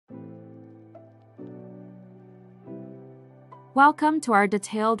Welcome to our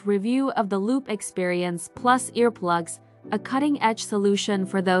detailed review of the Loop Experience Plus Earplugs, a cutting-edge solution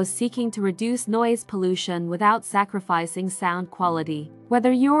for those seeking to reduce noise pollution without sacrificing sound quality.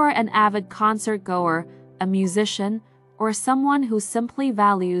 Whether you're an avid concert-goer, a musician, or someone who simply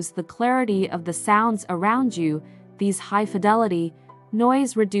values the clarity of the sounds around you, these high-fidelity,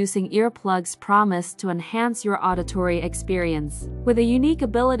 noise-reducing earplugs promise to enhance your auditory experience. With a unique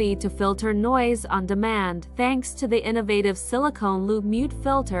ability to filter noise on demand thanks to the innovative silicone loop mute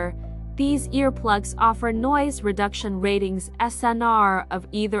filter, these earplugs offer noise reduction ratings SNR of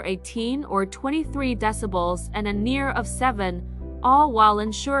either 18 or 23 decibels and a NER of 7, all while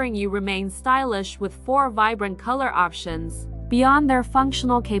ensuring you remain stylish with 4 vibrant color options. Beyond their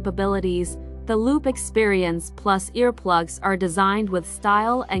functional capabilities, the Loop Experience Plus earplugs are designed with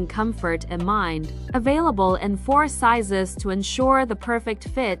style and comfort in mind. Available in 4 sizes to ensure the perfect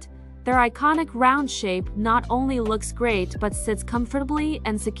fit, their iconic round shape not only looks great but sits comfortably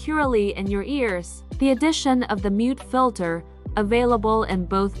and securely in your ears. The addition of the mute filter, available in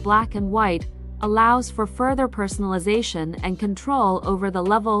both black and white, allows for further personalization and control over the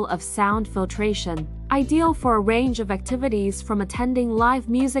level of sound filtration. Ideal for a range of activities from attending live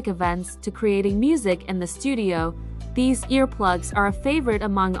music events to creating music in the studio, these earplugs are a favorite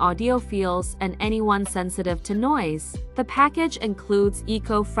among audiophiles and anyone sensitive to noise. The package includes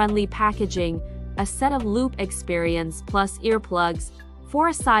eco-friendly packaging, a set of Loop Experience Plus earplugs,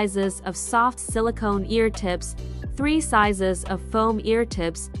 4 sizes of soft silicone ear tips, 3 sizes of foam ear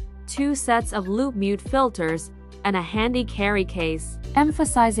tips, 2 sets of loop mute filters, and a handy carry case,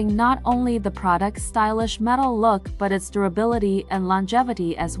 emphasizing not only the product's stylish metal look but its durability and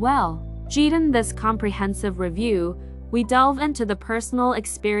longevity as well. In this comprehensive review, we delve into the personal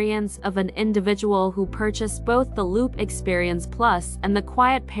experience of an individual who purchased both the Loop Experience Plus and the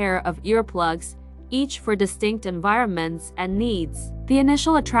quiet pair of earplugs, each for distinct environments and needs. The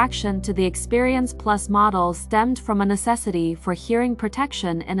initial attraction to the Experience Plus model stemmed from a necessity for hearing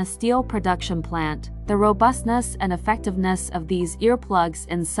protection in a steel production plant. The robustness and effectiveness of these earplugs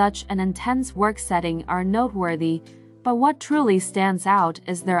in such an intense work setting are noteworthy, but what truly stands out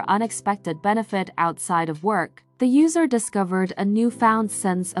is their unexpected benefit outside of work. The user discovered a newfound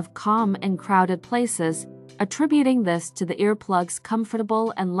sense of calm in crowded places, attributing this to the earplugs'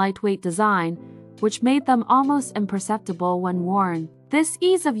 comfortable and lightweight design, which made them almost imperceptible when worn. This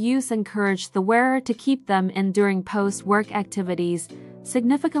ease of use encouraged the wearer to keep them in during post-work activities,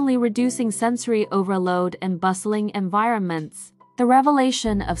 significantly reducing sensory overload in bustling environments. The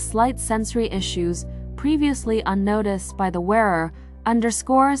revelation of slight sensory issues previously unnoticed by the wearer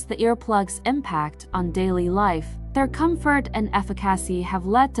underscores the earplugs' impact on daily life. Their comfort and efficacy have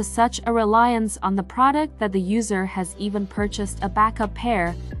led to such a reliance on the product that the user has even purchased a backup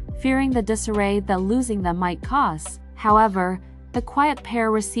pair, fearing the disarray that losing them might cause. However, the quiet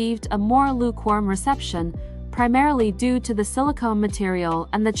pair received a more lukewarm reception, primarily due to the silicone material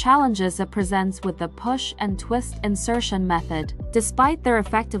and the challenges it presents with the push and twist insertion method. Despite their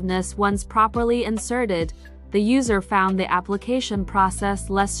effectiveness once properly inserted, the user found the application process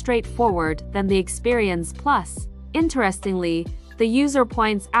less straightforward than the Experience Plus. Interestingly, the user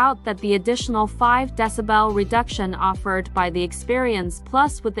points out that the additional 5 decibel reduction offered by the Experience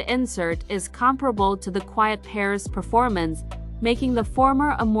Plus with the insert is comparable to the quiet pair's performance, making the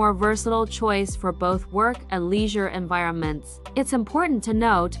former a more versatile choice for both work and leisure environments. It's important to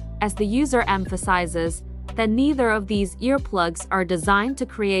note, as the user emphasizes, that neither of these earplugs are designed to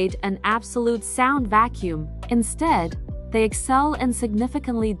create an absolute sound vacuum. Instead, they excel in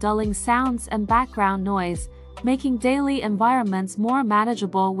significantly dulling sounds and background noise, making daily environments more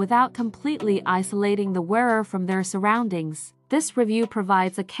manageable without completely isolating the wearer from their surroundings. This review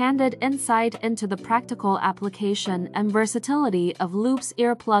provides a candid insight into the practical application and versatility of Loop's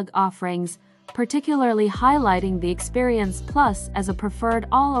earplug offerings, particularly highlighting the Experience Plus as a preferred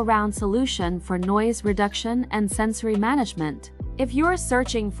all-around solution for noise reduction and sensory management. If you're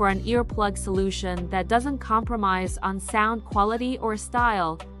searching for an earplug solution that doesn't compromise on sound quality or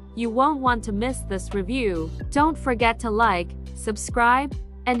style, you won't want to miss this review. Don't forget to like, subscribe,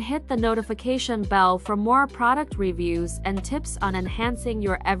 and hit the notification bell for more product reviews and tips on enhancing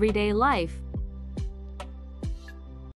your everyday life.